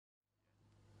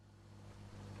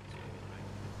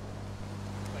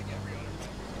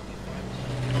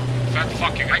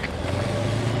fuck you, Greg?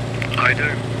 I do.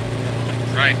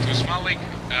 Right, to Smalling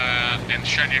and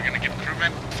Shiny are gonna get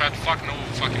crewman. Fat fuck, no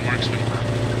fucking marksman.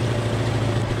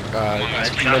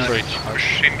 Remember,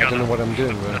 I don't know what I'm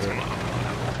doing.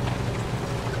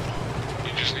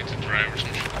 You just need to drive or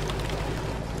some shit.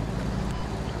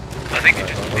 I think you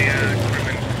just need the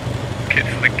crewman kit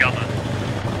for the gunner.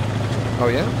 Oh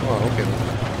yeah? Oh, okay.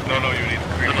 No, you need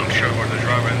the crewman. I'm not sure. For the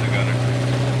driver and the gunner.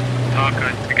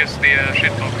 Okay, because the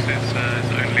shitbox is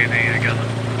only the gunner.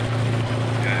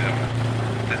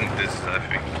 Yeah. Isn't this, I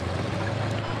think.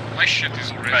 My shit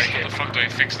is already. Right, How the fuck do I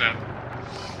fix that?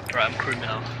 Right, I'm crewman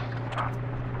now.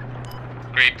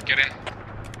 Great, get in.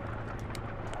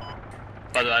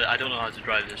 By the way, I don't know how to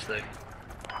drive this thing.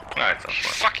 Alright, sounds You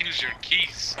fine. fucking use your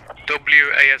keys.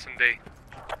 W, A, S, and D.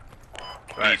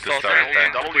 Right, to start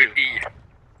that. W, E.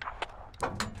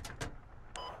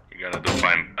 You're gonna do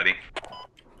fine, buddy.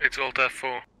 It's Alt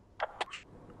F4.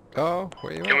 Oh,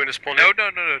 where you Can we at? just spawn in?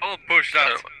 No. I'll push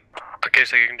that. Okay,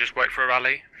 so you can just wait for a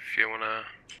rally if you want that.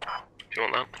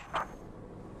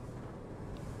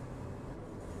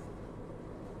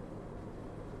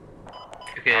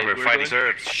 Okay, We're fighting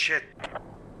Serbs. Shit.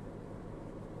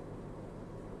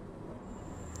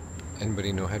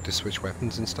 Anybody know how to switch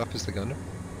weapons and stuff as the gunner?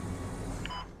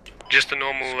 Just the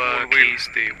normal keys,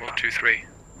 the 1, 2, 3,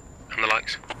 and the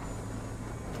likes.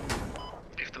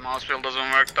 If the mouse wheel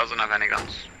doesn't work, doesn't have any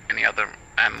guns, any other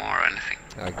ammo or anything.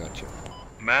 I got you.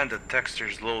 Man, the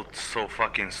textures load so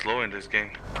fucking slow in this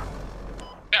game.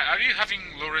 Yeah, are you having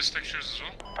low-res textures as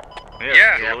well?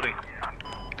 Yeah, it's loading.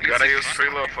 You gotta use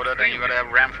preload for that and you gotta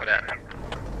have RAM for that.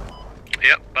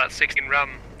 Yep, about 16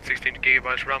 RAM, 16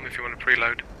 gigabytes RAM if you want to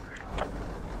preload.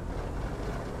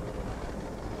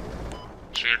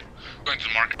 Sure. Going to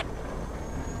the market.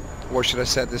 What should I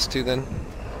set this to then?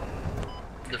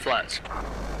 The flats.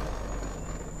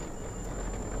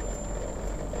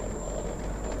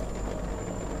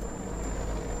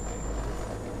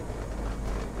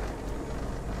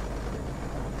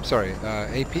 Sorry,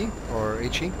 AP or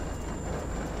HE?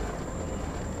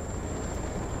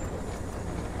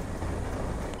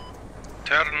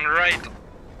 Turn right.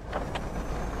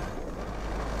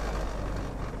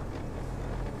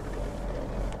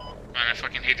 Man, I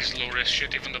fucking hate this low-res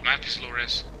shit, even the map is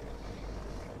low-res.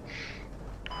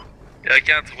 I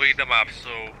can't read the map, so...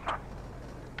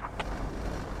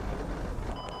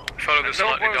 Follow the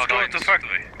slightly dark lines.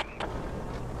 Factory.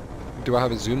 Do I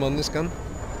have a zoom on this gun?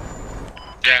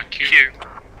 Yeah, Q.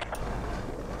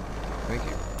 Thank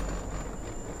you.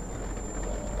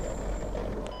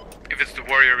 If it's the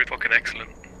warrior, it's fucking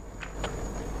excellent.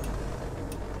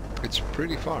 It's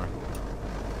pretty far.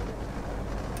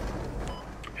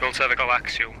 You also have a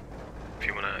coaxial, if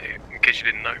you wanna, in case you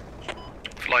didn't know.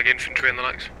 For like infantry and the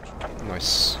likes.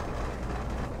 Nice.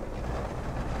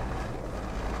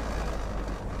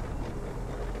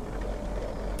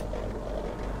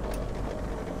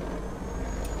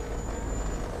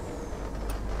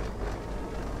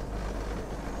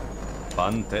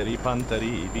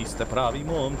 Panteri, vi ste pravi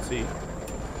momci.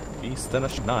 Vi ste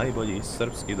naši najbolji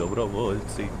srpski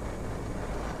dobrovoljci.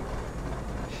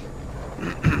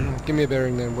 Give me a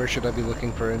bearing then. Where should I be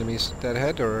looking for enemies? Dead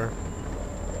ahead or?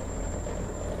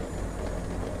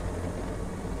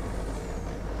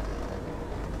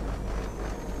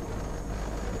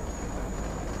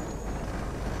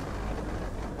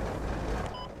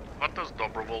 What does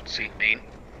Dobrovolci mean?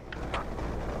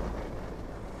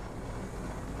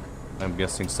 I'm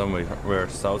guessing somewhere where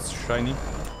south shiny.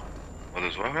 What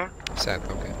is what, huh? Sad,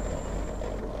 okay.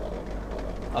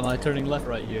 Am I turning left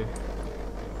right here?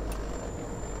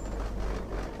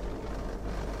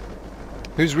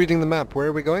 Who's reading the map? Where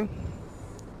are we going?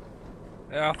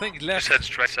 I think left. Just head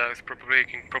straight south, probably. You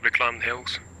can probably climb the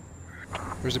hills.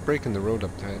 There's a break in the road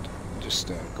up ahead. Just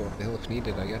go up the hill if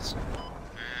needed, I guess.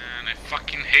 Man, I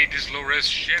fucking hate this low-res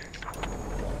shit.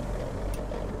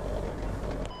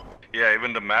 Yeah,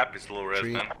 even the map is low res,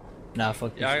 Tree. man. Nah,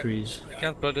 fuck these trees. I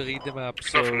can't bloody read the map.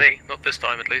 It's So not for me, not this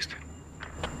time at least.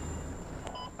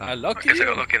 I I lucky. guess I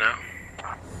got lucky now.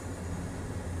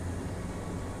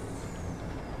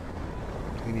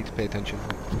 We need to pay attention.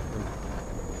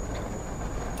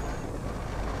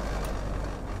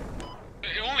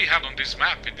 It only happened on this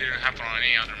map, it didn't happen on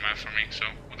any other map for me, so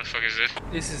what the fuck is this?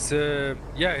 This is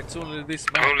yeah, it's only this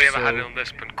map. I've only ever so had it on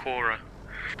this Pancora.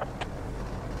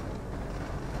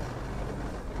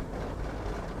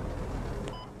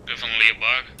 Definitely a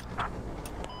bug.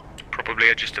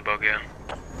 Probably just a bug, yeah.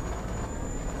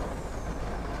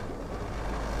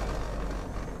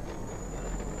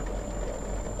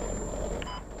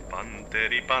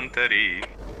 Panteri,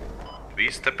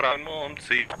 vi ste pravi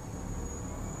momci.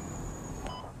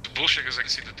 bullshit because I can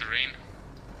see the terrain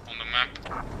on the map.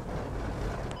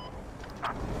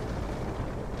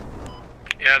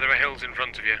 Yeah, there are hills in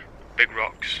front of you. Big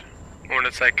rocks. I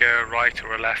want to take a right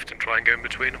or a left and try and go in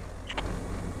between them.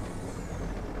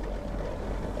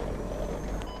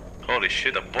 Holy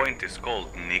shit, the point is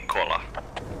called Nikola.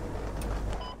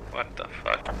 What the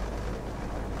fuck?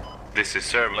 This is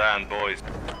Serb land, boys.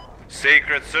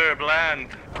 Sacred Serb land!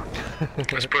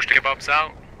 Let's push the kebabs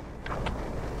out.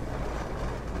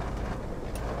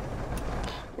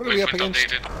 What are we up against?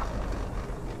 Updated.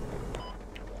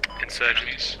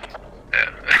 Insurgents.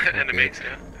 Enemies. Yeah, enemies,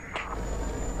 yeah.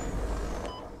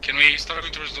 Can we start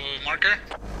going towards the marker?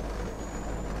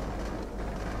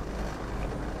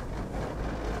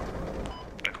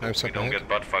 I hope we don't get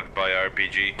butt fucked by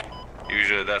RPG.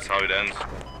 Usually that's how it ends.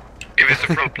 If it's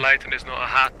a front plate and it's not a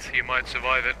hat, you might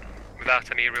survive it without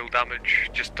any real damage.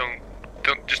 Just don't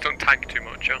tank too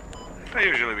much, yeah?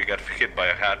 Usually we get hit by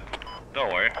a hat.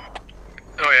 Don't worry.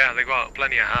 Oh yeah, they got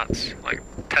plenty of hats, like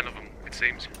 10 of them, it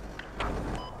seems.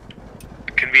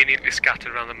 Conveniently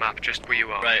scattered around the map, just where you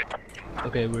are. Right.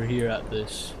 Okay, we're here at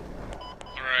this.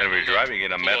 Alright. And we're driving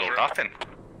in a metal coffin.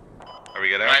 Are we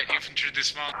getting Right, infantry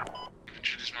dismount.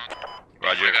 Infantry dismount.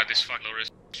 Roger. Oh my god, this fuck low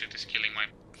risk shit is killing my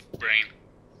brain.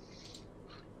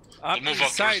 I'm We'll move up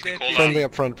inside towards the it. cold Friendly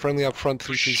up front,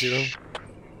 330.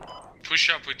 Push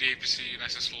up with the APC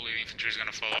nice and slowly, the infantry is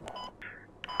gonna follow.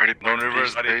 Ready, Don't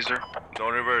reverse, buddy. taser.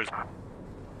 Don't reverse.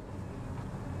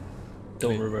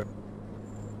 Don't revert.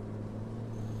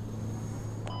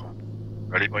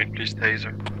 Ready, point, please,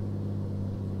 taser.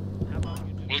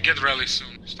 We'll get rally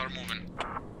soon, start moving.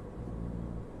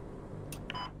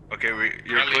 Okay,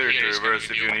 you're Rally clear here to is gonna reverse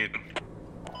be if you you. need.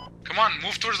 Come on,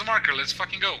 move towards the marker, let's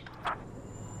fucking go.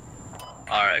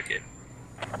 Alright, okay.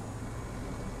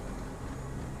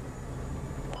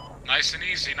 Nice and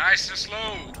easy, nice and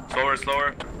slow. Slower,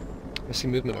 slower. I see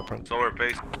movement up front. Slower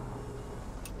pace.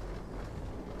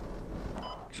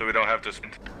 So we don't have to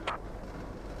sprint.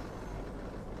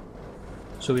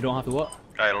 So we don't have to what?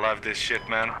 I love this shit,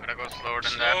 man. I'm gonna go slower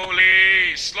than that.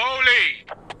 Slowly, slowly.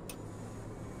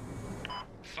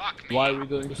 Fuck me. Why are we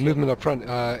going slow? Movement up front,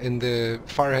 in the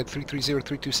far ahead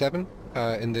 330-327,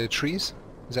 in the trees.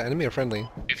 Is that enemy or friendly?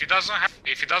 If it doesn't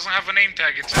have a name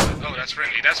tag, it's oh, that's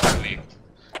friendly. That's friendly.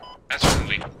 That's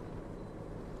friendly.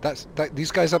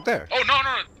 These guys up there. Oh no.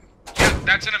 Yeah,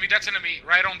 that's enemy. That's enemy.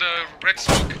 Right on the red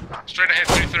smoke. Straight ahead,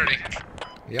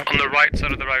 330. Yep. On the right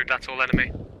side of the road, that's all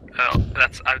enemy.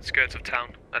 That's outskirts of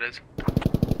town, that is.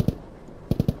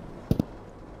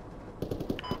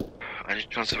 I need to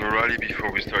transfer a rally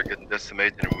before we start getting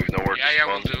decimated and we've nowhere to Yeah,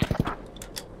 we'll spawn. do.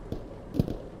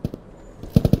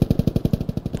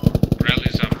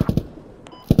 Rally's up.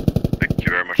 Thank you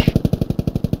very much.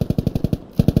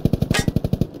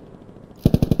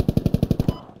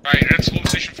 Right, let's hold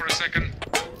position for a second.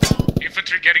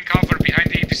 Infantry getting cover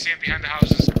behind the APC and behind the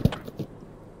houses.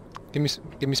 Give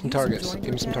me some targets.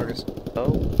 Give me some targets.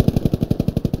 Oh.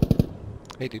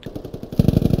 Hey, dude.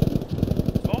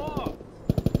 Oh!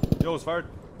 Yo, it's fired.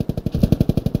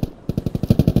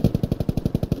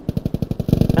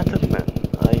 Gentlemen,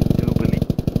 I do believe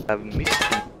I have missed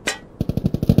him.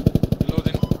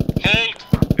 Reloading. Hold!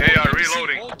 AR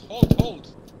reloading.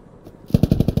 Hold.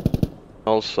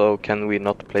 Also, can we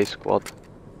not play squad?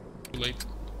 Too late.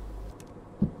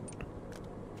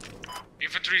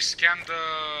 Infantry scan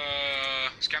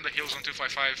the hills on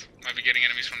 255. Might be getting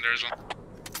enemies from there as well.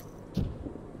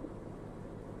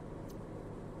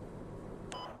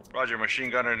 Roger, machine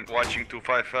gunner watching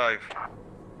 255.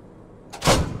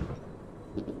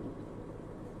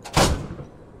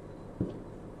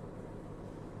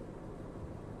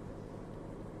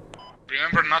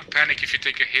 Remember, not panic if you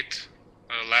take a hit,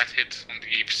 a lat hit on the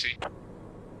APC.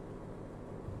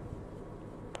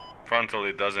 Frontal,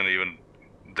 it doesn't even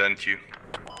dent you.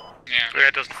 Yeah. Yeah,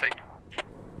 it does the thing.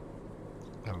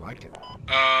 I like it.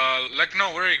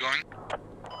 Lekno, where are you going?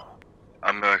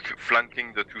 I'm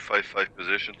flanking the 255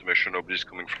 position to make sure nobody's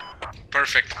coming from.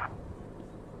 Perfect.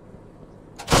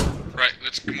 Right,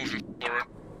 let's keep moving forward.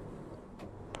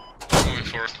 Moving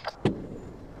forward.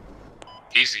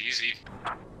 Easy.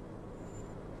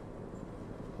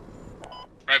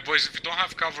 Right, boys, if you don't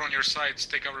have cover on your sides,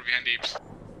 take cover behind the apes.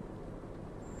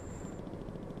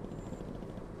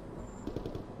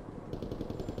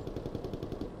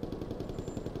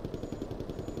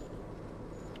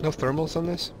 No thermals on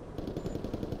this?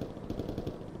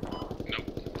 No.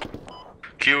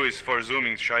 Q is for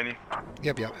zooming, Shiny.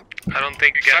 Yep. I don't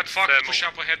think you get Fat fuck, thermal. push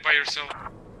up ahead by yourself.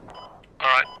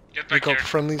 Alright. Get We back got here.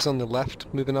 friendlies on the left,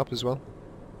 moving up as well.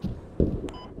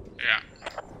 Yeah.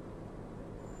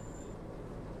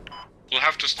 We'll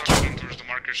have to start moving towards the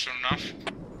marker soon enough.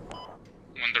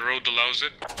 When the road allows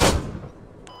it.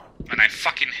 And I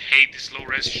fucking hate this low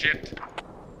res shit.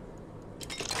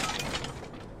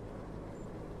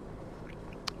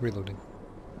 Reloading.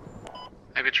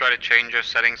 Maybe try to change your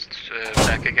settings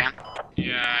back again.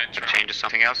 Yeah, I tried. Change to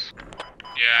something else.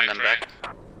 Yeah, and I then tried.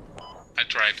 back. I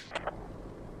tried.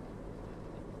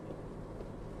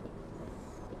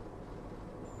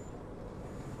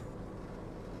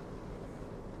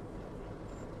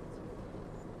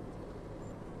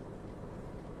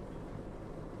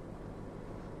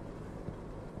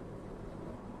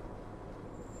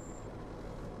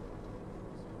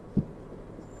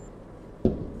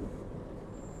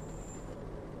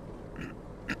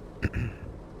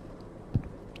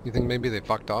 You think maybe they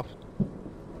fucked off?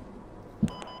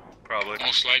 Probably.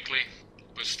 Most likely.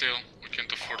 But still, we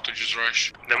can't afford to just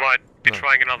rush. They might be No.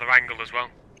 trying another angle as well.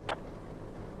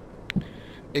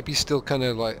 APC's still kind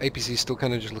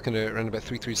of just looking at around about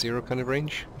 330 kind of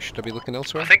range. Should I be looking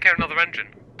elsewhere? I think I have another engine.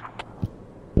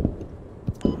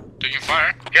 Taking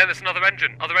fire. Yeah, there's another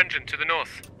engine. Other engine to the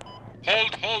north.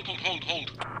 Hold.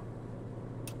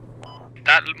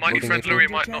 That might be Loading friendly, info. or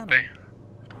it might not be.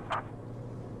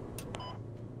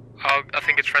 Oh, I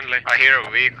think it's friendly. I hear a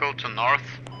vehicle to north.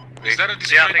 Is that a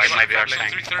Yeah, I destroyed think it might be our ship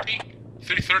box? tank. 330?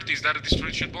 330, is that a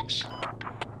destroyed ship box?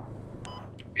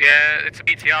 Yeah, it's a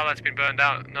BTR that's been burned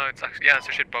out. No, it's actually, yeah, it's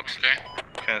a shitbox. Okay.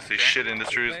 Can't see Okay. shit in the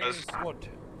trees. What?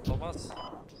 Thomas?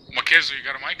 Makezo, you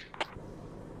got a mic?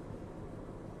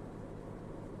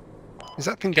 Is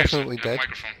that thing Makezo, definitely you have a dead?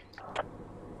 microphone.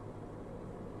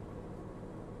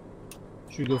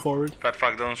 Should we go forward? Fat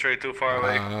fuck, don't stray too far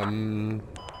away.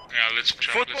 Yeah, let's push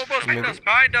up. Football let's bus push Maybe. up.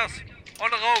 behind us! On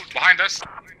the road! Behind us.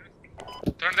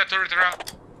 Turn that turret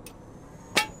around.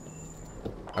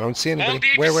 I don't see Hold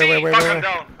anybody. the Where? EPC. Fuck him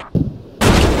down.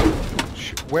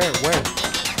 Where?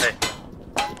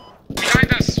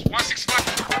 Behind us. 165.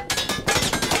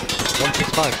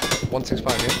 165.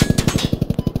 165, yeah?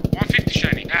 150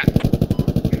 shiny. Ah.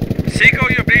 Seago,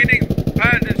 you're bleeding.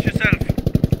 Bandage yourself.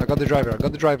 I got the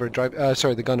driver.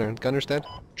 Sorry, the gunner. Gunner's dead.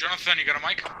 Jonathan, you got a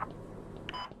mic?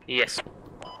 Yes.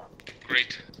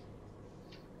 Great.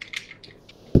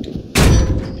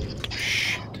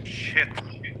 Shit.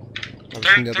 I was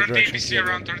Turn in the other the direction. APC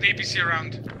around. Turn the APC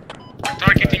around.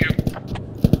 Targeting you.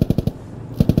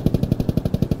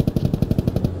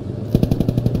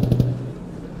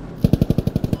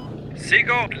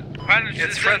 Seago, bandage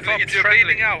yourself up. You're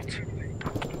bleeding out.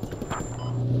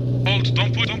 Hold.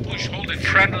 Don't push. Hold it.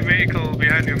 Friendly vehicle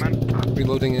behind you, man.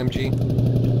 Reloading MG.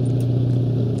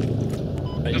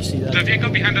 Right, you see The that? vehicle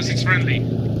behind us is friendly.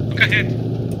 Look ahead.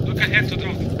 Look ahead to the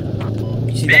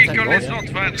north. You see that tank? Vehicle is Yeah. not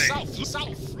friendly.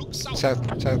 Look south.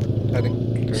 South, heading.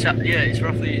 Yeah, it's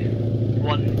roughly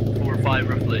 145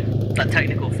 roughly. That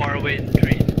technical far away in the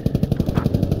trees.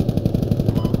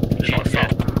 It's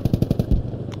not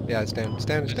Yeah, it's down. It's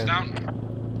down. It's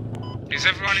down. Is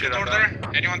everyone in Shit, good I'm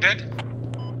order? Anyone dead?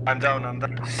 I'm down.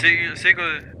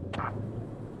 Seago,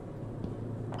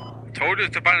 told you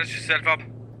to bandage yourself up.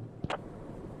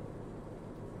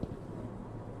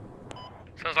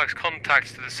 Sounds like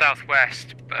contacts to the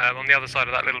southwest, on the other side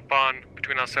of that little barn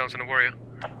between ourselves and a warrior.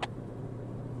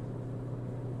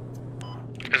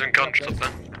 Isn't gunshots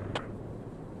then?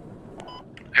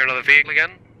 Hear another vehicle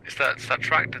again? Is that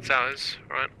tracked? It's ours,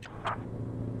 right?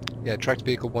 Yeah, tracked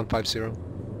vehicle 150.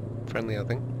 Friendly, I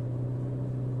think.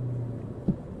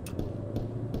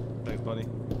 Thanks, buddy.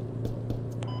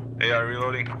 AR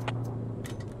reloading.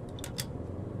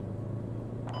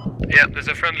 Yep, there's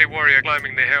a friendly warrior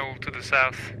climbing the hill to the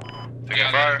south. Taking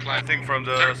fire, I think from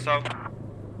the south.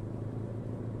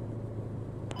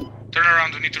 Turn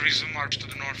around. We need to resume march to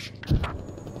the north.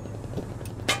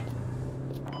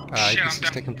 Shit, This I'm is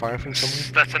down. taking fire from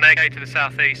somewhere. That's an AK to the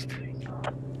southeast.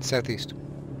 Southeast.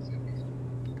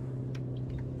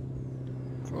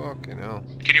 Fucking hell.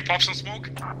 Can you pop some smoke?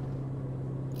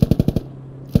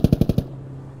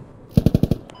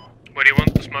 Where do you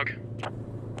want the smoke?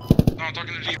 No, I'm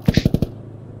talking to Lee.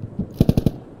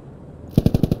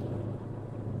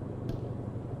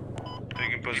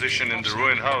 Taking position in the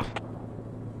ruined house.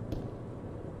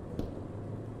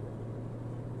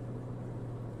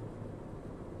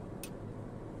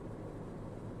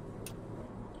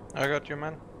 I got you,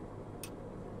 man.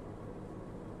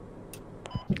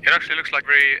 It actually looks like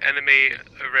every enemy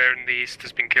rare in the east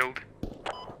has been killed.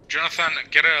 Jonathan,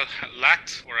 get a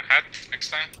lat or a hat next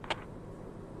time.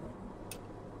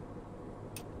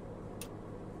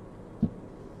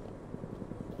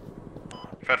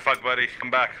 Fat fuck, buddy, come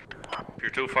back. If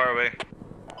you're too far away.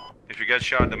 If you get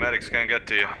shot, the medics can't get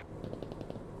to you.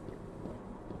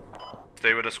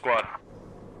 Stay with the squad.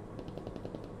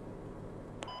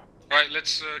 Right,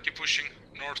 let's keep pushing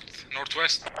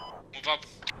northwest. Move up.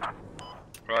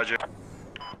 Roger.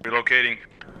 Relocating.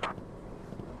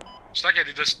 Staka,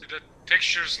 did the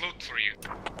textures load for you?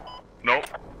 No.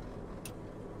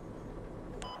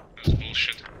 That's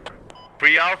bullshit.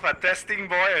 Pre-alpha testing,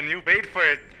 boy, and you paid for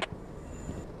it.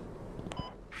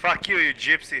 Fuck you, you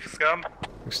gypsy scum.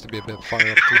 Looks to be a bit of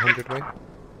fire up 200 way.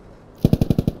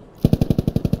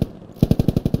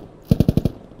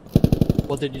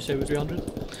 What did you say was 300?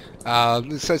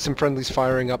 It says some friendlies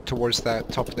firing up towards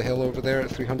that top of the hill over there at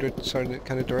 300 sort of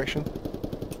kind of direction.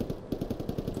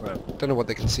 Right. Don't know what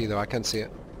they can see though, I can't see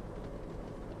it.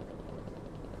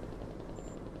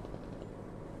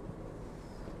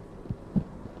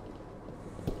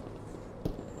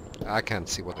 I can't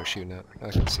see what they're shooting at.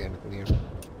 I can't see anything here.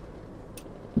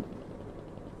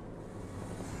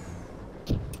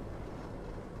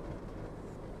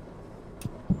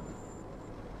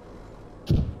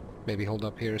 Maybe hold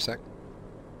up here a sec.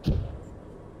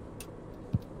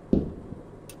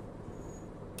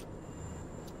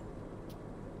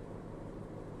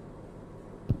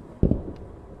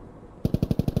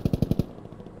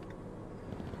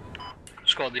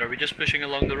 Squad, are we just pushing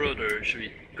along the road or should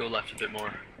we go left a bit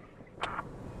more?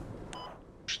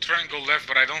 Should try and go left,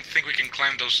 but I don't think we can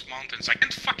climb those mountains. I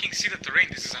can't fucking see the terrain,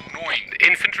 this is annoying. The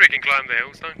infantry can climb the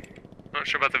hills though. Not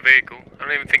sure about the vehicle. I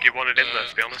don't even think you want it in there,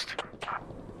 to be honest.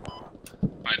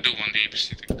 I do want the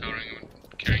APC to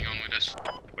carrying on with us.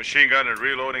 Machine gunner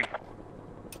reloading.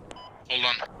 Hold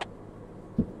on.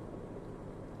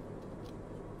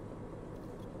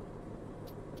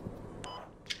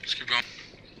 Let's keep going.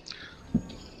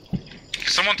 Can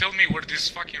someone tell me where this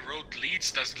fucking road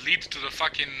leads? Does it lead to the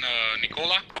fucking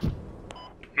Nikola?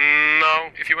 No,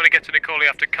 if you want to get to Nikola you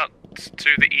have to cut to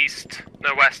the east.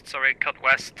 No, west, sorry, cut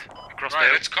west. Across the Right,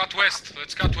 hill. let's cut west.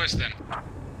 Let's cut west then.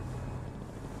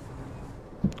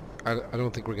 I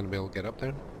don't think we're going to be able to get up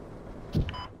there.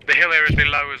 The hill area has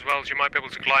been low as well, so you might be able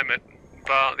to climb it.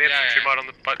 But the infantry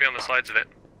might be on the sides of it.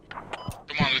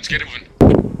 Come on, let's get moving.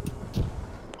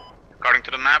 According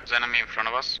to the map, the enemy in front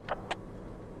of us.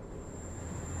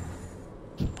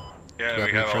 Yeah, Got we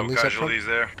any have all friendlies up front? casualties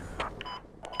there.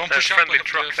 Don't There's push a up friendly the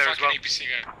truck there as fucking well. APC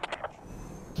guy.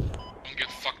 Don't get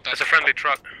fucked up. There's a friendly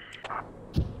truck.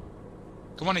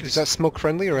 Come on, Is that smoke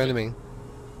friendly or enemy?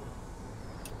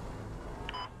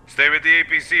 Stay with the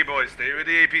APC, boys. Stay with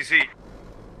the APC.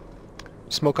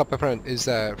 Smoke up in front. Is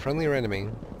that friendly or enemy?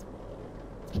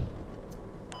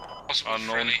 Possible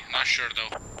Unknown. friendly, not sure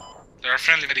though. There are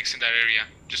friendly medics in that area.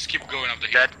 Just keep going up the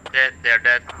hill. Dead, they're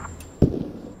dead.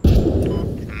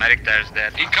 The medic there is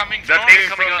dead. Incoming That from came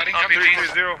incoming from on incoming.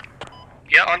 330.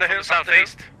 Yeah, on the hill,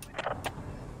 southeast.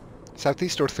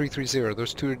 Southeast or 330?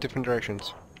 Those two are different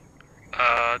directions.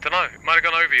 Don't know. It might have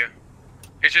gone over you.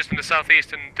 It's just in the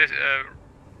southeast and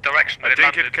direction that I it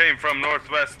think landed. it came from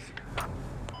northwest.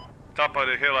 Top of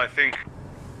the hill, I think.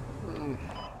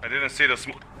 I didn't see the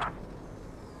smoke.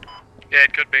 Yeah,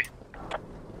 it could be.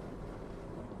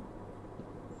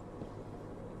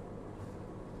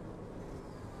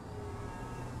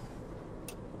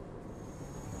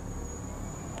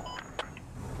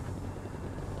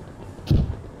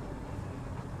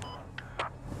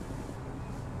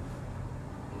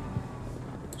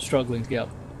 Struggling to get up.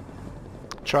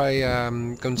 Try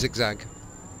going zigzag.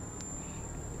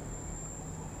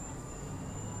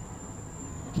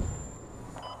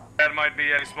 There might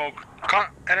be any smoke.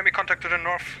 Enemy contact to the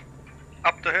north.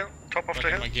 Up the hill, top of the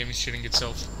hill. My game is shitting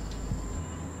itself.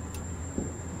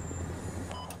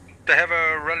 They have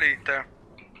a rally there.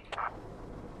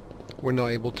 We're not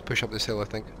able to push up this hill, I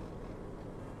think.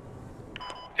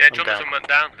 Yeah, Jonathan went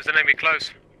down. There's an enemy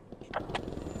close.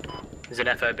 There's an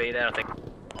FOB there, I think.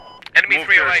 Enemy Move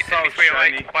 308, to enemy south,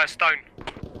 308 Shiny. by a stone.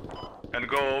 And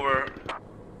go over.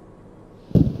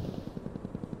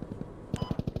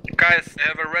 Guys, they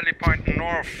have a rally point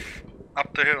north,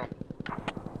 up the hill.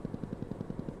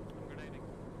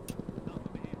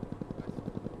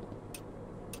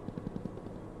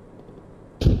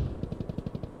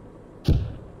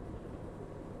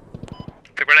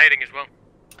 They're grenading as well.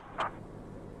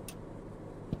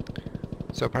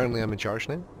 So apparently I'm in charge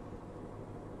now.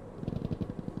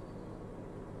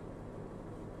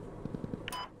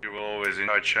 You will always in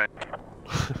our chain.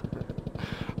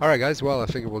 Alright guys, well I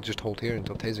figure we'll just hold here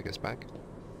until Taser gets back.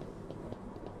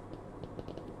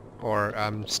 Or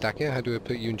Stakia, how do I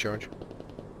put you in charge?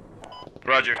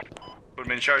 Roger. Put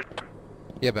me in charge.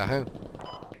 Yeah, but how?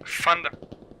 Thunder.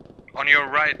 On your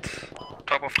right.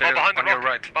 Top of the hill, behind the on your rock,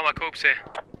 right. by my corpse here.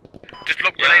 Just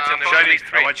look grenades in there, at Shiny, least I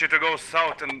 3. want you to go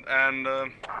south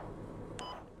and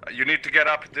you need to get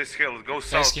up this hill. Go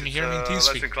south. can you hear me in it's,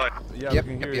 TeamSpeak? less inclined. Yeah, Yep,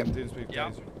 we can hear yep, you in TeamSpeak.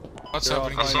 Yeah. Taser. What's You're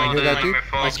happening? off. You hear that, dude?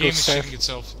 My Let's game go is south. shooting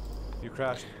itself. You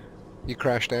crashed. You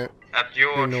crashed out. At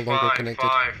You're George no longer 5, connected.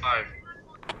 5, 5.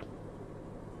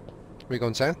 We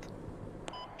going south?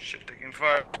 Shit, taking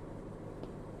fire.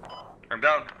 I'm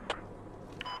down.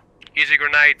 Use a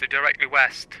grenade, they're directly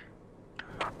west.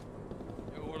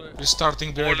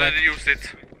 Restarting bear back. Already used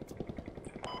it.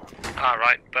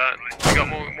 Alright, but you got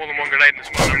more than one grenade in this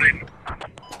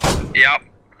one. Yep.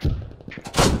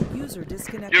 User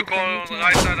disconnected. You call on the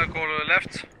right side, I call on the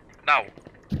left. Now.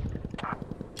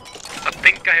 I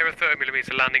think I hear a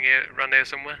 30mm landing here, around here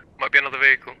somewhere. Might be another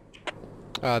vehicle.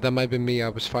 That might have been me. I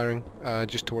was firing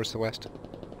just towards the west.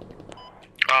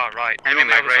 Ah, right. Enemy On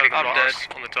the other side of migrating the north. bars,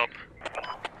 on the top.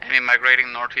 Enemy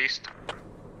migrating northeast.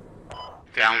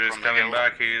 Down Taser is from the coming hill.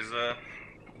 back, he's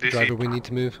DC. Driver, we need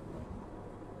to move.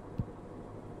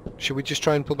 Should we just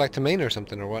try and pull back to main or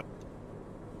something, or what?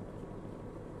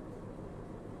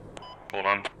 Hold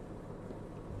on.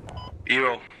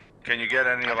 Evo, can you get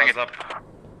any of us up?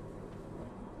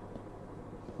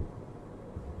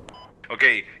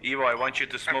 Okay, Evo, I want you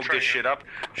to smoke this shit up.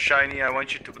 Shiny, I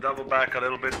want you to double back a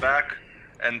little bit back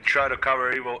and try to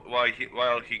cover Evo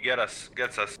while he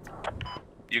gets us.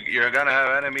 You're gonna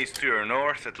have enemies to your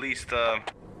north, at least a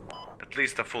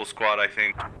full squad, I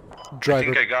think. Driver, I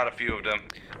think I got a few of them.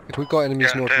 if we've got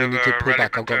enemies Yeah, north, they we need have to a pull back.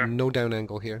 I've got helicopter. no down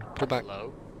angle here. Pull back.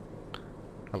 Hello?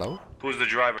 Hello? Who's the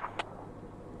driver?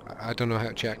 I don't know how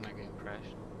to check. My game crashed.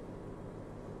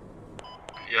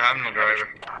 You have no driver.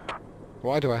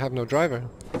 Why do I have no driver?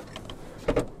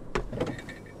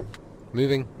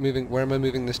 Moving. Where am I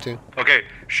moving this to? Okay,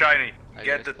 Shiny, I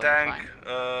get guess the I'm tank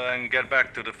and get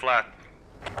back to the flats.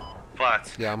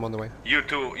 Yeah, I'm on the way. You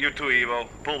too, Evo.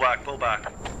 Pull back.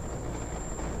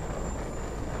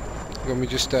 Let me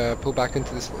just pull back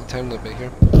into this little town a little bit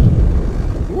here.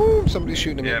 Woo! Somebody's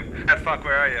shooting at me. Yeah. Fuck,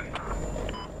 where are you?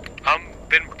 I'm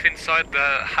been inside the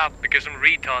hub because some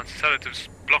retards decided to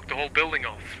block the whole building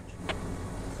off.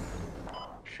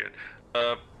 Shit.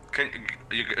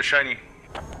 Shiny.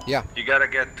 Yeah. You gotta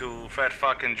get to Fat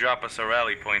Fuck and drop us a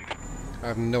rally point. I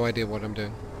have no idea what I'm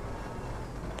doing.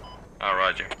 Oh,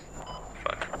 roger.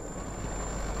 Fuck.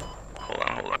 Hold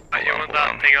on. You want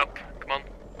that thing up? Come on.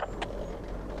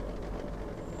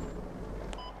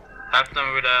 Have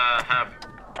them with a hab.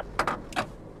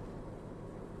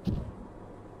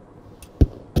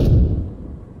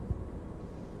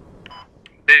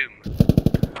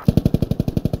 Boom.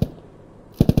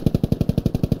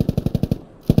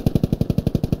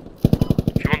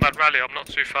 If you want that rally, I'm not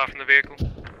too far from the vehicle.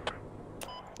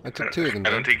 I took two of them I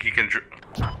down. don't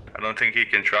think he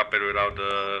can drop it without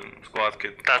the squad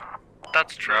kit.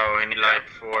 That's true. No, we need like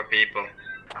 4 people.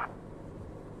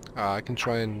 I can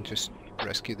try and just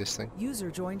rescue this thing. User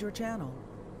joined your channel.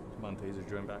 Come on, Taser,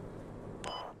 join back.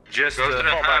 Just Go to the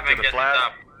fall hab back to and the get flat. it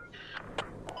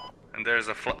up. And there's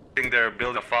a thing they're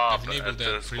building a fob I've enabled at the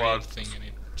that squad. preload thing and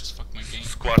it just fucked my game.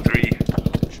 Squad 3.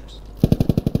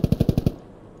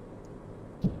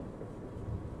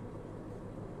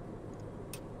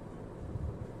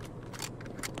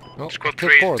 Oh, Squad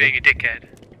killed 3 four is of them. being a dickhead.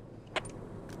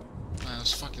 Man, it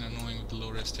was fucking annoying with the low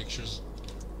res textures.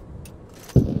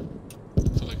 I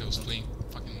felt like I was playing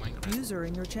fucking Minecraft. User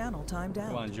in your channel timed out.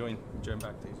 Come on, join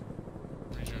back,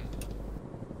 Taser. Return.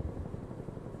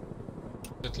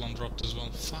 Deadline dropped as well.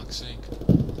 Fuck's sake.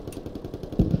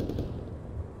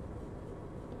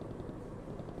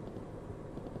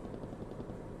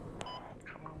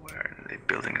 Come on, where are they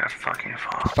building that fucking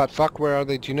fob? Fat fuck, where are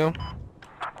they? Do you know?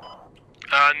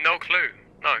 No clue.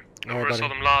 No. Where I saw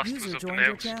them last was User up in joined the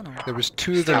your hills. channel. There was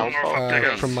two of them South of the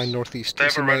hills. from my northeast. They You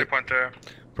have see a my- rally point there.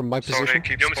 from my So they position.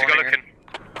 keep You want me to go spawning in. looking?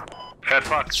 Fat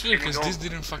Fuck, It's weird because this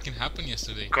didn't fucking happen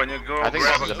yesterday. can you go I think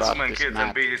grab this a is about Guzman this kid and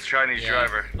map. be his Chinese Yeah.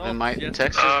 driver? And my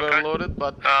textures okay. were loaded,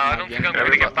 but I my don't game think I'm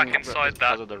going to get back everybody inside because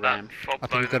that, of the that RAM. fob I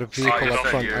think we've got a loader. vehicle you up said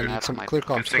front. you're- I need some clear You comms,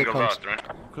 clear singled comms. out,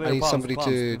 right? Clear I need palms, somebody palms.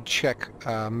 to check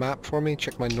map for me,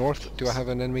 check my north. Do I have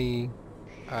an enemy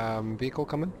vehicle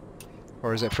coming?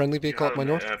 Or is it friendly vehicle up my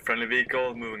north? Friendly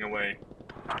vehicle moving away.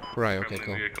 Right, okay,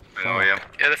 cool. Oh, yeah.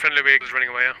 Yeah, the friendly vehicle's running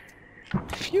away, yeah.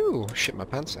 Phew, shit my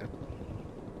pants out.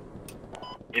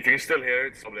 If you can still hear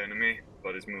it, it's probably enemy,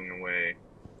 but it's moving away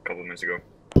a couple minutes ago.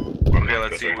 Okay,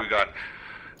 let's see. We got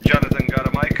Jonathan got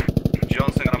a mic.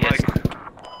 Johnson got a mic.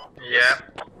 Yeah.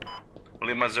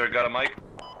 Limazer got a mic.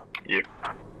 Yep.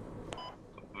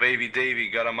 Wavy Davy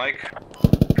got a mic.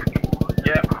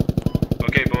 Yeah.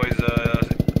 Okay, boys.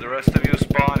 The rest of you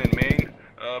spawn in main.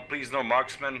 Please no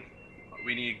marksman.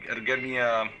 We need get me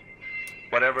a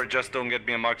whatever. Just don't get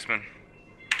me a marksman.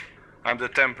 I'm the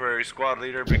temporary squad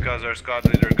leader because our squad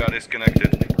leader got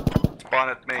disconnected. Spawn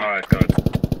at main. Alright, got it.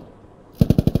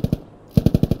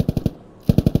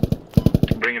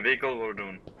 Destroying a vehicle, what we're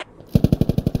doing?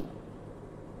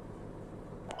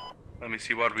 Let me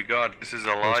see what we got. This is a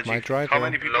my logic. driver. How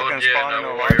many people Load, can yeah, spawn in no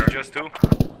a warrior. logic? Just 2?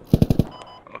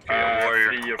 Okay, a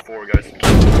warrior. 3 or 4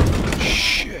 guys.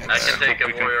 Shit. I can take a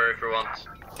We can- warrior if you want.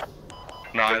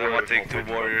 No, I don't want to take 2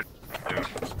 warriors.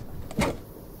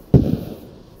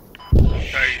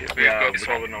 Yeah, we'll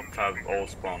probably not have all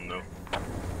spawn though.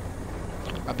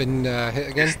 I've been hit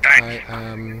again. I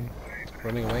am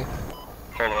running away.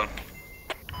 Hold on.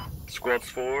 Squads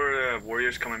 4,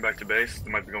 warriors coming back to base.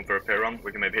 They might be going for a pair run.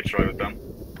 We can maybe hitch ride with them.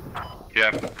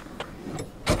 Yeah.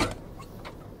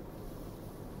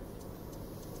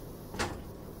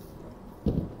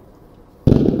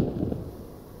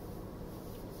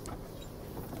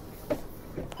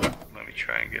 Let me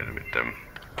try and get with them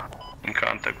in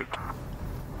contact with.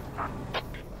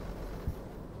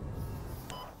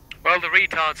 Well, the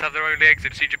retards have their only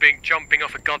exit, so you're being jumping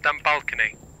off a goddamn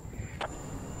balcony.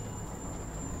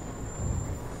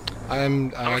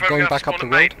 I'm I'm afraid we going have to back up the spawn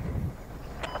road. at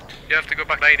lane. You have to go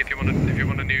back lane if you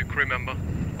want a new crew member.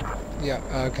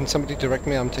 Yeah, can somebody direct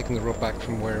me? I'm taking the road back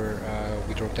from where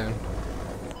we drove down.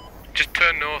 Just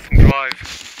turn north and drive.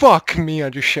 Fuck me, I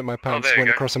just shit my pants, there you went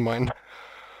go. across a mine.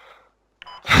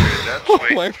 That's Oh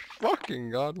my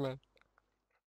fucking god, man.